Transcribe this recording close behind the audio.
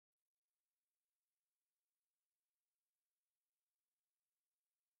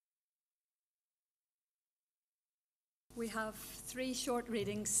We have 3 short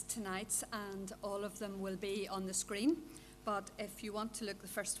readings tonight, and all of them will be on the screen. But if you want to look the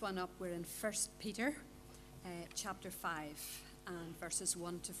first one up, we're in 1 Peter chapter 5 and verses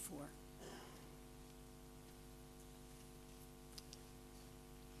 1 to 4.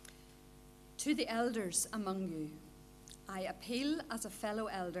 To the elders among you, I appeal as a fellow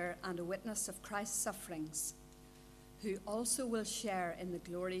elder and a witness of Christ's sufferings, who also will share in the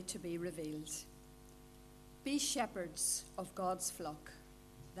glory to be revealed. Be shepherds of God's flock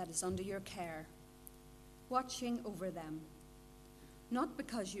that is under your care, watching over them, not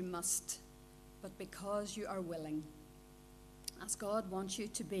because you must, but because you are willing, as God wants you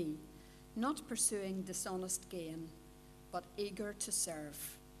to be, not pursuing dishonest gain, but eager to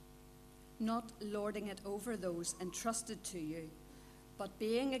serve, not lording it over those entrusted to you, but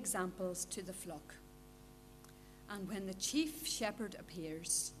being examples to the flock. And when the chief shepherd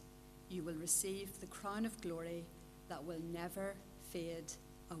appears, you will receive the crown of glory that will never fade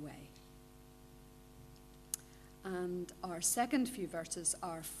away. And our second few verses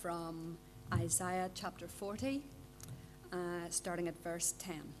are from Isaiah chapter 40, starting at verse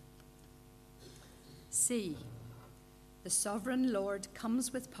 10. See, the sovereign Lord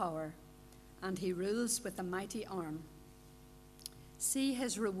comes with power, and he rules with a mighty arm. See,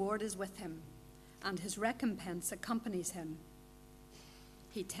 his reward is with him, and his recompense accompanies him.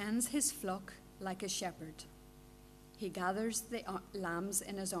 He tends his flock like a shepherd. He gathers the lambs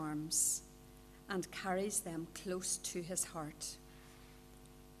in his arms and carries them close to his heart.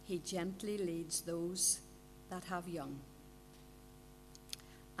 He gently leads those that have young.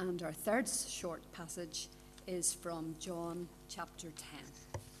 And our third short passage is from John chapter 10.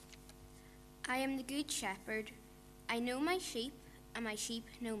 I am the good shepherd. I know my sheep, and my sheep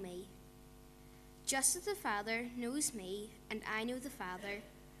know me. Just as the Father knows me, and I know the Father,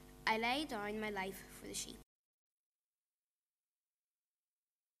 I lay down my life for the sheep.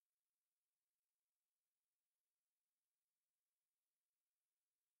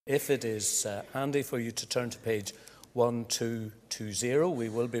 If it is handy for you to turn to page 1220, we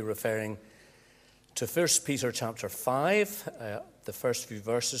will be referring to 1 Peter chapter 5, the first few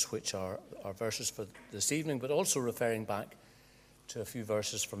verses, which are our verses for this evening, but also referring back to a few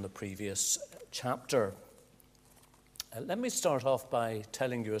verses from the previous chapter. Let me start off by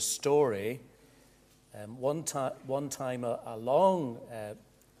telling you a story. One time a long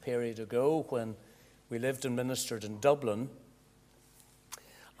period ago, when we lived and ministered in Dublin,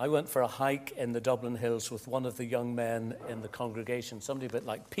 I went for a hike in the Dublin Hills with one of the young men in the congregation, somebody a bit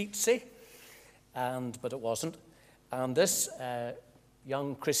like Pete, but it wasn't. And this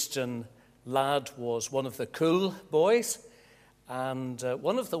young Christian lad was one of the cool boys, and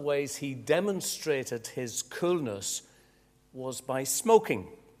one of the ways he demonstrated his coolness was by smoking.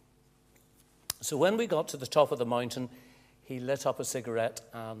 So when we got to the top of the mountain, he lit up a cigarette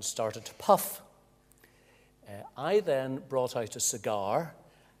and started to puff. I then brought out a cigar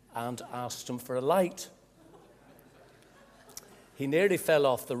and asked him for a light. He nearly fell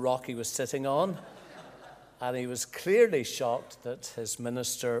off the rock he was sitting on, and he was clearly shocked that his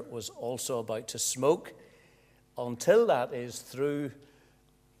minister was also about to smoke, until that is, through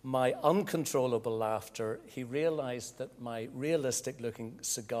my uncontrollable laughter, he realized that my realistic-looking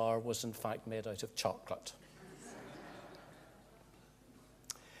cigar was in fact made out of chocolate.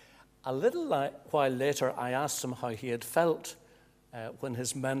 A little while later, I asked him how he had felt when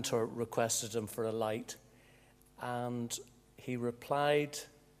his mentor requested him for a light, and he replied,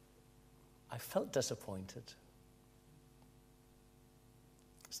 I felt disappointed.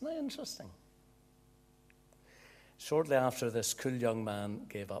 Isn't that interesting? Shortly after, this cool young man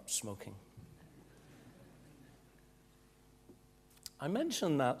gave up smoking. I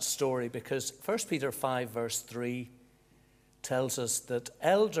mention that story because 1 Peter 5 verse 3 tells us that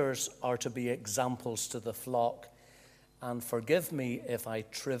elders are to be examples to the flock, and forgive me if I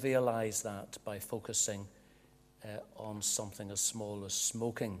trivialize that by focusing on something as small as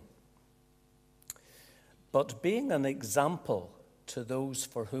smoking. But being an example to those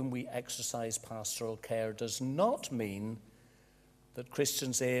for whom we exercise pastoral care does not mean that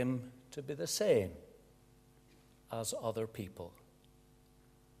Christians aim to be the same as other people.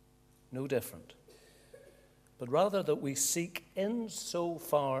 No different. But rather that we seek,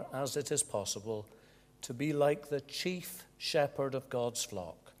 insofar as it is possible, to be like the chief shepherd of God's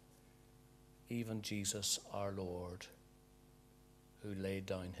flock, even Jesus our Lord, who laid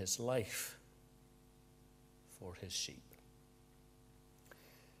down his life for his sheep.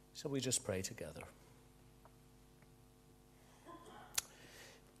 So we just pray together.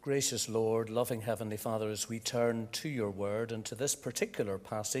 Gracious Lord, loving Heavenly Father, as we turn to your word and to this particular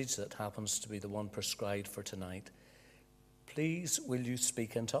passage that happens to be the one prescribed for tonight, please will you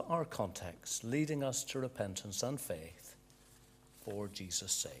speak into our context, leading us to repentance and faith for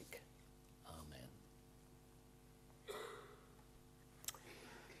Jesus' sake.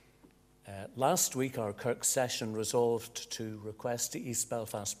 Amen. Last week, our Kirk session resolved to request the East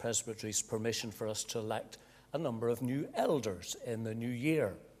Belfast Presbytery's permission for us to elect a number of new elders in the new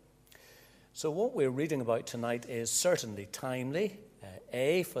year. So what we're reading about tonight is certainly timely.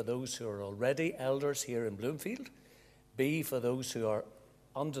 A, for those who are already elders here in Bloomfield. B, for those who are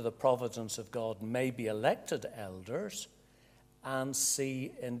under the providence of God may be elected elders. And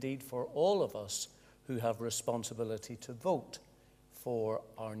C, indeed, for all of us who have responsibility to vote for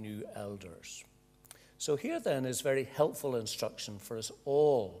our new elders. So here then is very helpful instruction for us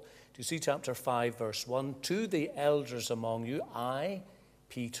all. Do you see chapter 5, verse 1? To the elders among you, I,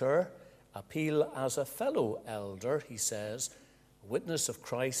 Peter, appeal as a fellow elder, he says, witness of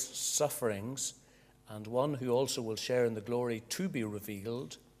Christ's sufferings, and one who also will share in the glory to be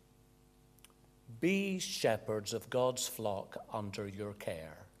revealed. Be shepherds of God's flock under your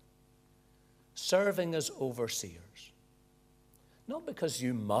care, serving as overseers, not because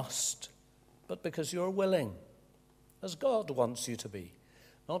you must, but because you're willing, as God wants you to be,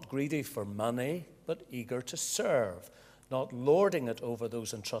 not greedy for money, but eager to serve, not lording it over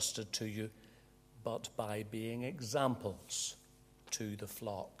those entrusted to you, but by being examples to the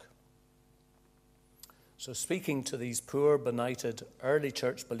flock. So speaking to these poor, benighted early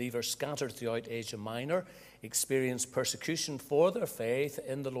church believers scattered throughout Asia Minor, experienced persecution for their faith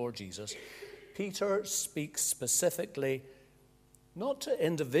in the Lord Jesus, Peter speaks specifically not to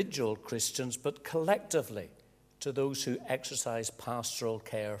individual Christians, but collectively to those who exercise pastoral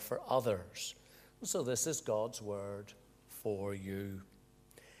care for others. So this is God's word for you.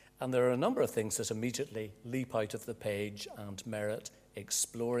 And there are a number of things that immediately leap out of the page and merit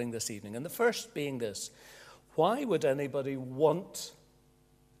exploring this evening. And the first being this: why would anybody want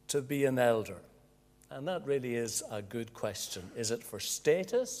to be an elder? And that really is a good question. Is it for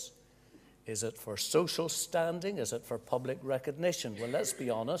status? Is it for social standing? Is it for public recognition? Well, let's be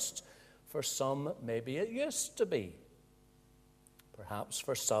honest. For some, maybe it used to be. Perhaps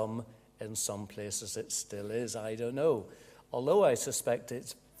for some, in some places, it still is. I don't know. Although I suspect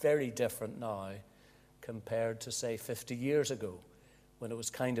it's very different now compared to, say, 50 years ago, when it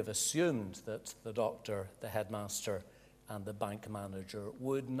was kind of assumed that the doctor, the headmaster, and the bank manager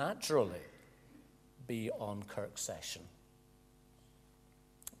would naturally be on Kirk session.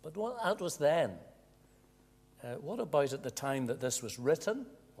 But that was then. What about at the time that this was written?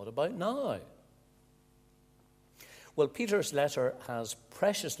 What about now? Well, Peter's letter has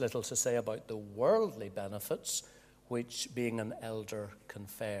precious little to say about the worldly benefits which being an elder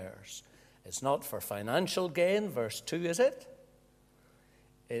confers. It's not for financial gain, verse 2, is it?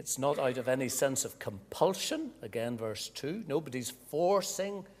 It's not out of any sense of compulsion, again, verse 2. Nobody's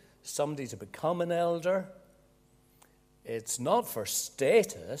forcing somebody to become an elder. It's not for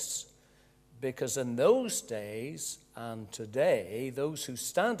status, because in those days and today, those who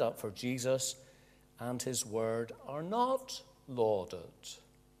stand up for Jesus and his word are not lauded,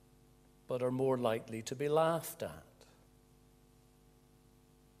 but are more likely to be laughed at.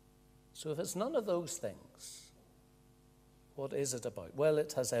 So if it's none of those things, what is it about? Well,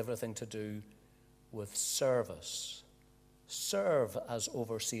 it has everything to do with service. Serve as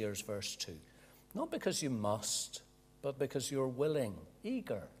overseers, verse 2. Not because you must, but because you're willing,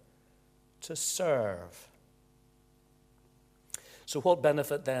 eager to serve. So what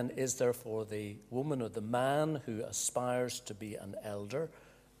benefit then is there for the woman or the man who aspires to be an elder?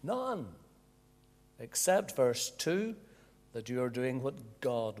 None. Except, verse 2, that you are doing what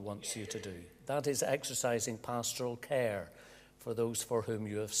God wants you to do. That is exercising pastoral care for those for whom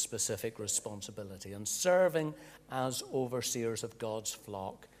you have specific responsibility, and serving as overseers of God's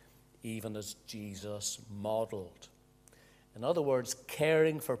flock, even as Jesus modeled. In other words,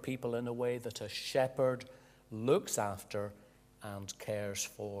 caring for people in a way that a shepherd looks after and cares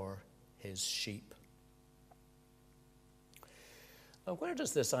for his sheep. Now, where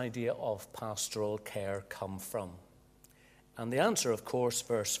does this idea of pastoral care come from? And the answer, of course,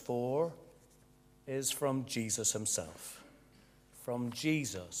 verse 4, is from Jesus himself. From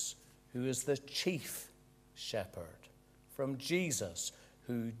Jesus, who is the chief shepherd. From Jesus,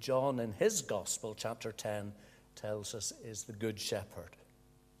 who John in his Gospel, chapter 10, tells us is the good shepherd.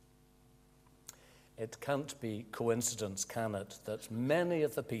 It can't be coincidence, can it, that many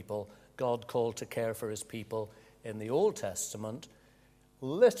of the people God called to care for his people in the Old Testament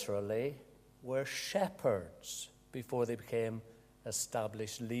literally were shepherds before they became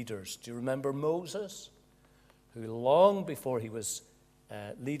established leaders. Do you remember Moses, who long before he was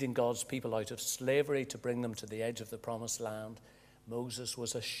leading God's people out of slavery to bring them to the edge of the promised land. Moses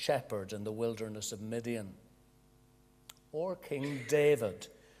was a shepherd in the wilderness of Midian. Or King David,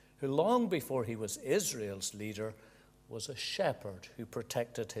 who long before he was Israel's leader, was a shepherd who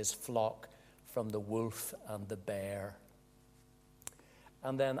protected his flock from the wolf and the bear.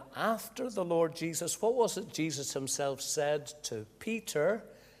 And then after the Lord Jesus, what was it Jesus himself said to Peter,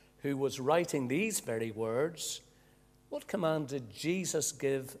 who was writing these very words? What command did Jesus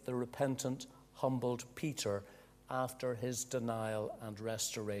give the repentant, humbled Peter after his denial and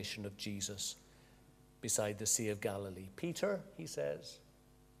restoration of Jesus beside the Sea of Galilee? Peter, he says,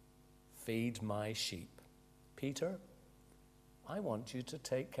 feed my sheep. Peter, I want you to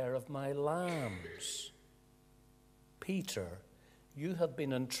take care of my lambs. Peter, you have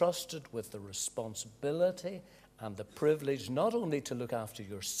been entrusted with the responsibility and the privilege not only to look after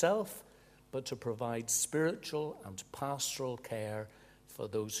yourself, but to provide spiritual and pastoral care for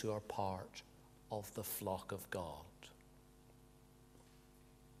those who are part of the flock of God.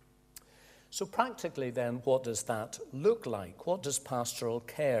 So practically then, what does that look like? What does pastoral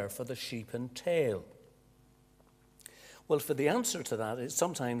care for the sheep entail? Well, for the answer to that, it's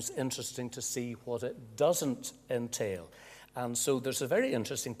sometimes interesting to see what it doesn't entail. And so there's a very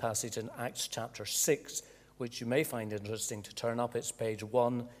interesting passage in Acts chapter 6, which you may find interesting to turn up. It's page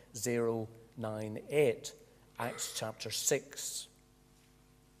 1098, Acts chapter 6,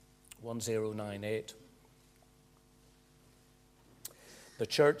 1098. The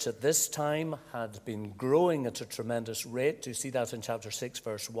church at this time had been growing at a tremendous rate. You see that in chapter 6,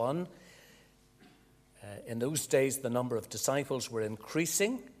 verse 1. In those days, the number of disciples were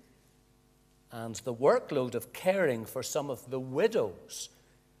increasing, and the workload of caring for some of the widows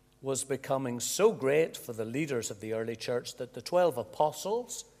was becoming so great for the leaders of the early church that the 12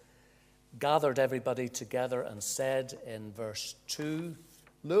 apostles gathered everybody together and said in verse 2,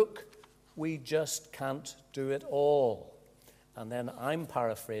 look, we just can't do it all. And then I'm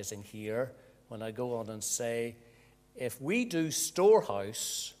paraphrasing here when I go on and say, if we do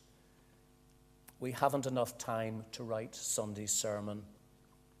storehouse, we haven't enough time to write Sunday's sermon.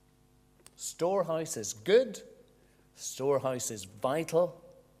 Storehouse is good, storehouse is vital,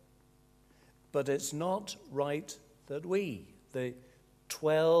 but it's not right that we, the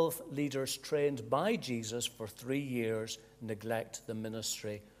 12 leaders trained by Jesus for 3 years, neglect the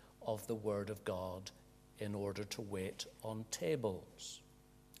ministry of the Word of God in order to wait on tables.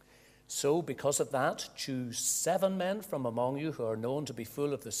 So, because of that, choose 7 men from among you who are known to be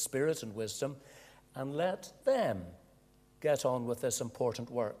full of the Spirit and wisdom, and let them get on with this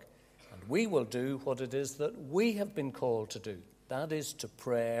important work. And we will do what it is that we have been called to do. That is to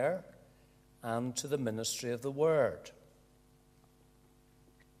prayer and to the ministry of the Word.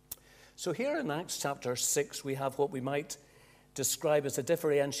 So here in Acts chapter 6, we have what we might describe as a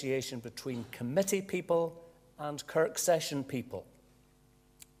differentiation between committee people and Kirk session people.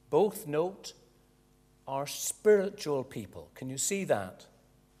 Both, note, are spiritual people. Can you see that?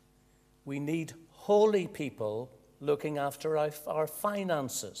 We need holy people looking after our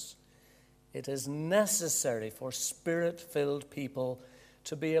finances. It is necessary for spirit-filled people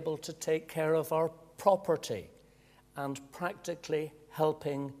to be able to take care of our property and practically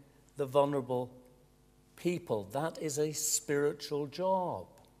helping the vulnerable people. That is a spiritual job.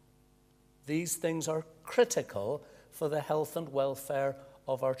 These things are critical for the health and welfare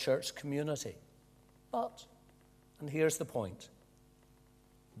of our church community. But, and here's the point,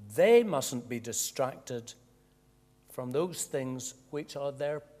 they mustn't be distracted from those things which are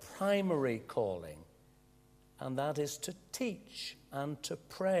their primary calling, and that is to teach and to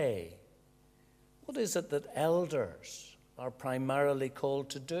pray. What is it that elders are primarily called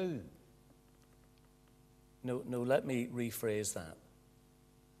to do? No, let me rephrase that.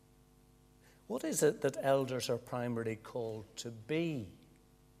 What is it that elders are primarily called to be?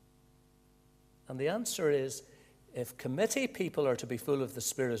 And the answer is, if committee people are to be full of the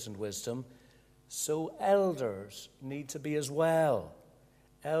Spirit and wisdom, so elders need to be as well.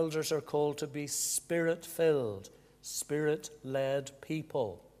 Elders are called to be Spirit-filled, Spirit-led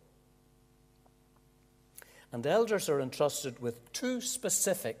people. And elders are entrusted with 2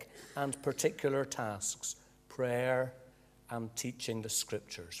 specific and particular tasks: prayer and teaching the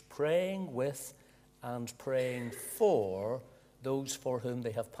Scriptures. Praying with and praying for those for whom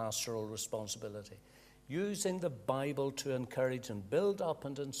they have pastoral responsibility. Using the Bible to encourage and build up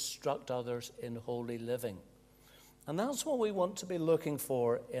and instruct others in holy living. And that's what we want to be looking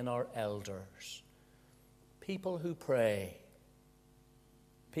for in our elders. People who pray.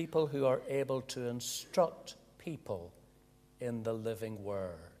 People who are able to instruct people in the living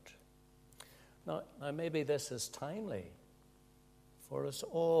Word. Now maybe this is timely for us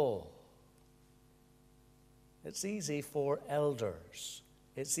all. It's easy for elders.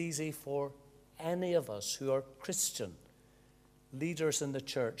 It's easy for any of us who are Christian leaders in the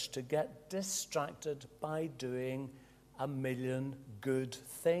church to get distracted by doing a million good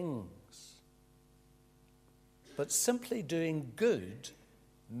things. But simply doing good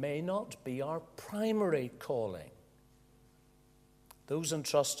may not be our primary calling. Those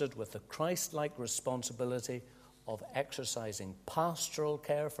entrusted with the Christ-like responsibility of exercising pastoral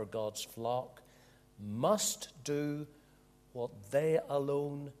care for God's flock must do what they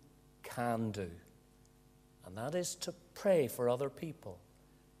alone can do. And that is to pray for other people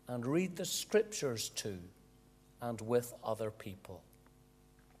and read the scriptures to and with other people.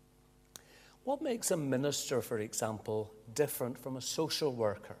 What makes a minister, for example, different from a social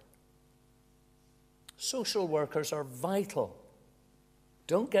worker? Social workers are vital.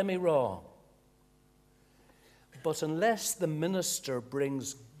 Don't get me wrong. But unless the minister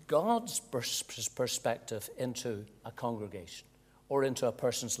brings God's perspective into a congregation or into a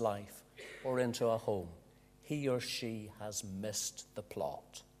person's life or into a home, he or she has missed the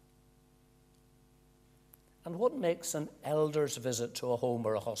plot. And what makes an elder's visit to a home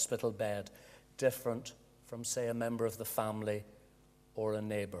or a hospital bed different from, say, a member of the family or a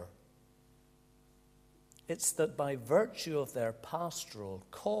neighbour? It's that by virtue of their pastoral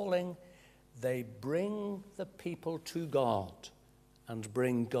calling, they bring the people to God and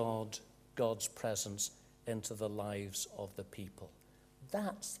bring God's presence into the lives of the people.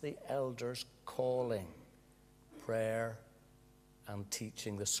 That's the elder's calling, prayer and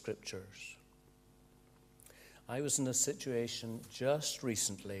teaching the scriptures. I was in a situation just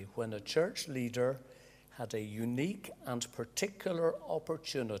recently when a church leader had a unique and particular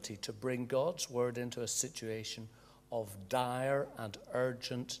opportunity to bring God's word into a situation of dire and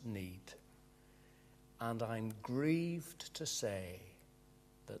urgent need. And I'm grieved to say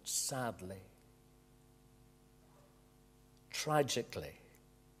that sadly, tragically,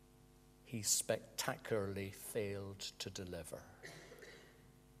 he spectacularly failed to deliver.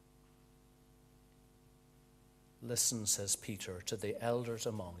 Listen, says Peter, to the elders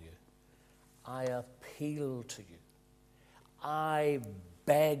among you. I appeal to you. I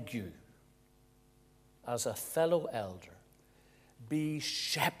beg you, as a fellow elder, be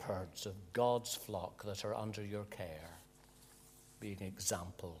shepherds of God's flock that are under your care, being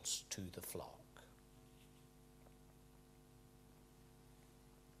examples to the flock.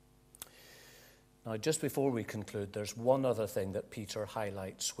 Now, just before we conclude, there's one other thing that Peter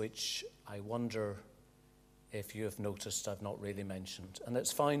highlights, which I wonder if you have noticed I've not really mentioned. And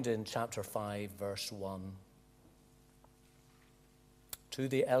it's found in chapter 5, verse 1. To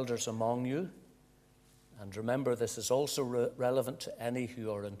the elders among you, and remember this is also relevant to any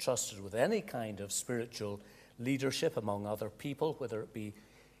who are entrusted with any kind of spiritual leadership among other people, whether it be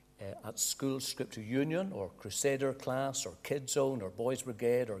at school scripture union or crusader class or kids zone or boys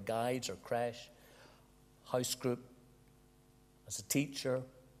brigade or guides or creche, house group, as a teacher,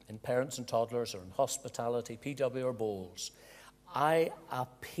 in parents and toddlers or in hospitality, PW or bowls. I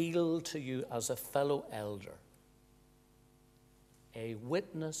appeal to you as a fellow elder, a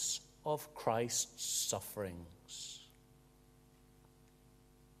witness of Christ's sufferings.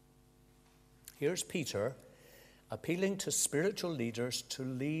 Here's Peter appealing to spiritual leaders to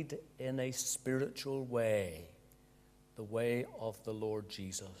lead in a spiritual way, the way of the Lord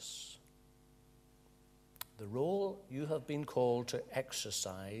Jesus. The role you have been called to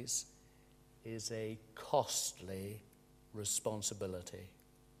exercise is a costly responsibility.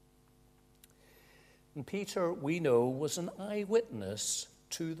 And Peter, we know, was an eyewitness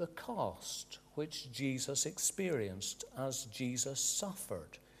to the cost which Jesus experienced as Jesus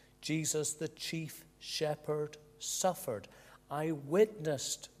suffered. Jesus, the chief shepherd, suffered. I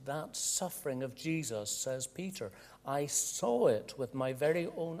witnessed that suffering of Jesus, says Peter. I saw it with my very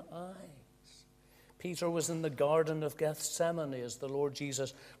own eyes. Peter was in the Garden of Gethsemane as the Lord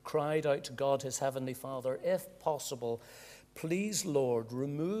Jesus cried out to God, his heavenly Father, if possible, please, Lord,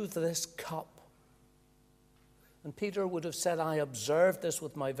 remove this cup. And Peter would have said, I observed this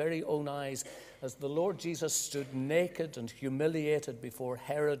with my very own eyes as the Lord Jesus stood naked and humiliated before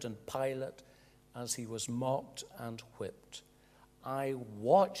Herod and Pilate as he was mocked and whipped. I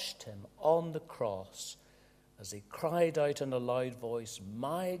watched him on the cross as he cried out in a loud voice,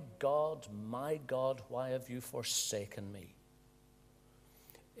 my God, why have you forsaken me?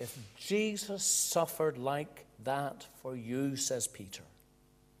 If Jesus suffered like that for you, says Peter,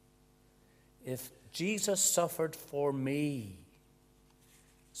 if Jesus suffered for me,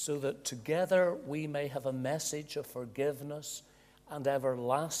 so that together we may have a message of forgiveness and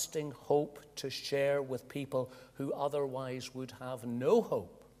everlasting hope to share with people who otherwise would have no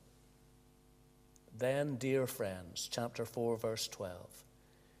hope, then, dear friends, chapter 4, verse 12,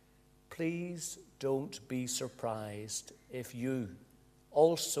 please don't be surprised if you,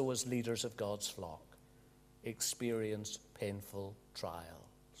 also as leaders of God's flock, experience painful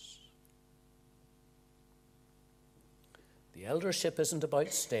trials. The eldership isn't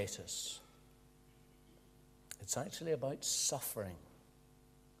about status. It's actually about suffering.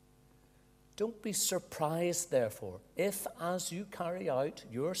 Don't be surprised, therefore, if as you carry out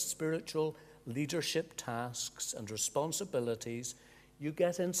your spiritual leadership tasks and responsibilities, you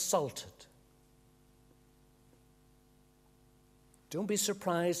get insulted. Don't be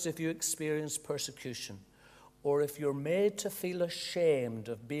surprised if you experience persecution, or if you're made to feel ashamed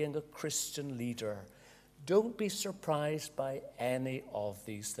of being a Christian leader. Don't be surprised by any of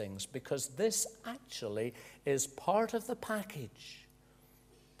these things, because this actually is part of the package.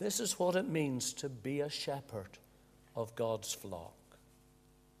 This is what it means to be a shepherd of God's flock.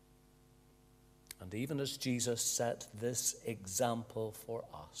 And even as Jesus set this example for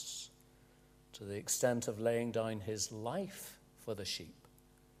us, to the extent of laying down his life for the sheep,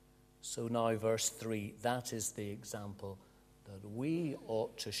 so now verse 3, that is the example that we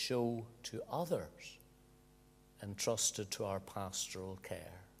ought to show to others entrusted to our pastoral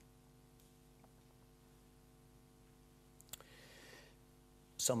care.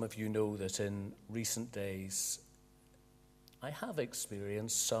 Some of you know that in recent days I have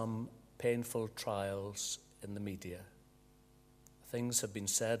experienced some painful trials in the media. Things have been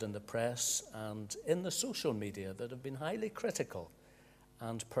said in the press and in the social media that have been highly critical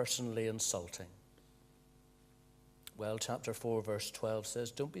and personally insulting. Well, chapter 4, verse 12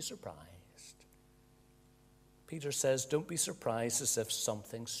 says, don't be surprised. Peter says, don't be surprised as if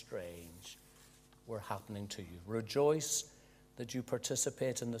something strange were happening to you. Rejoice that you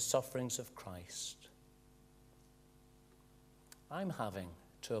participate in the sufferings of Christ. I'm having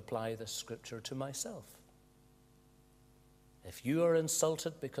to apply this scripture to myself. If you are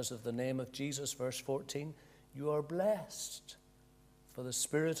insulted because of the name of Jesus, verse 14, you are blessed, for the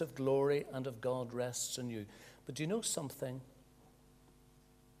Spirit of glory and of God rests on you. But do you know something?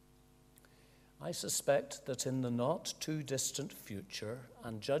 I suspect that in the not too distant future,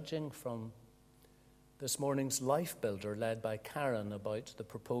 and judging from this morning's Life Builder led by Karen about the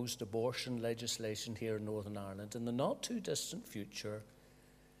proposed abortion legislation here in Northern Ireland, in the not too distant future,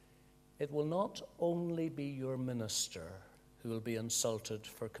 it will not only be your minister who will be insulted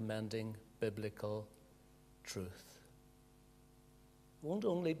for commending biblical truth. It won't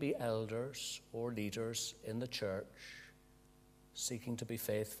only be elders or leaders in the church seeking to be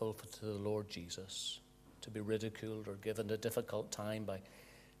faithful to the Lord Jesus, to be ridiculed or given a difficult time by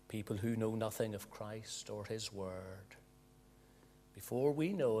people who know nothing of Christ or his word. Before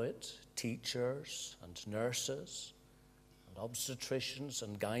we know it, teachers and nurses and obstetricians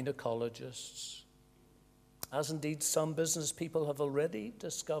and gynecologists, as indeed some business people have already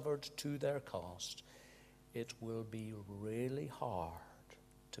discovered to their cost, it will be really hard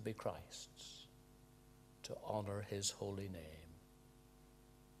to be Christ's, to honor his holy name.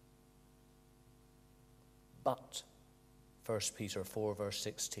 But, 1 Peter 4, verse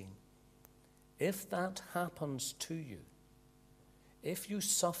 16, if that happens to you, if you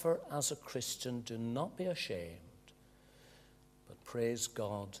suffer as a Christian, do not be ashamed, but praise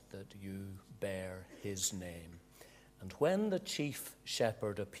God that you bear his name. And when the chief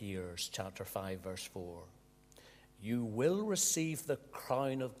shepherd appears, chapter 5, verse 4, you will receive the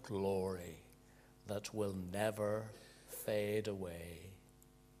crown of glory that will never fade away.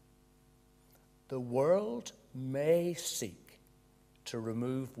 The world may seek to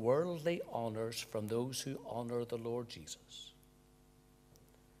remove worldly honors from those who honor the Lord Jesus.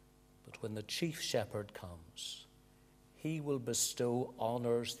 But when the chief shepherd comes, he will bestow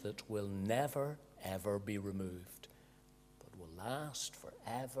honors that will never, ever be removed, but will last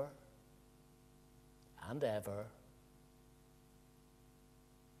forever and ever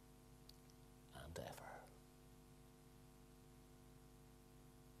and ever.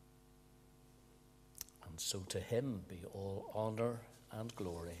 And so to him be all honor and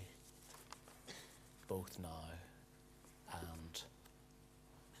glory, both now and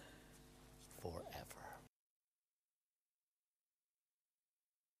forever.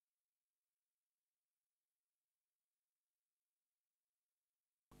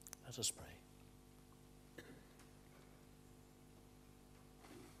 Let us pray.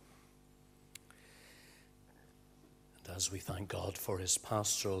 And as we thank God for his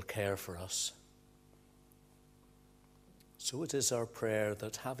pastoral care for us, so it is our prayer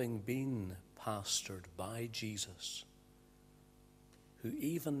that having been pastored by Jesus, who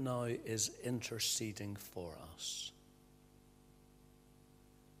even now is interceding for us,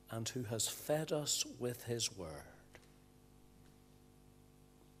 and who has fed us with his word.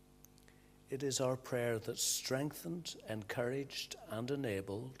 It is our prayer that, strengthened, encouraged, and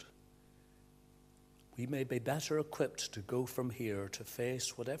enabled, we may be better equipped to go from here to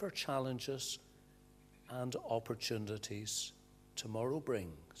face whatever challenges and opportunities tomorrow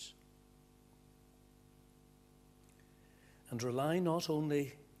brings, and rely not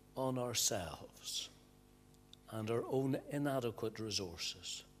only on ourselves and our own inadequate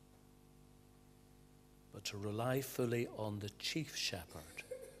resources, but to rely fully on the chief shepherd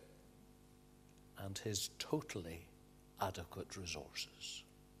and his totally adequate resources.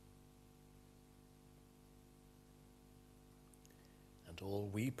 And all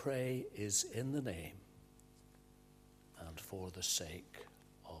we pray is in the name and for the sake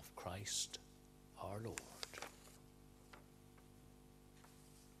of Christ our Lord.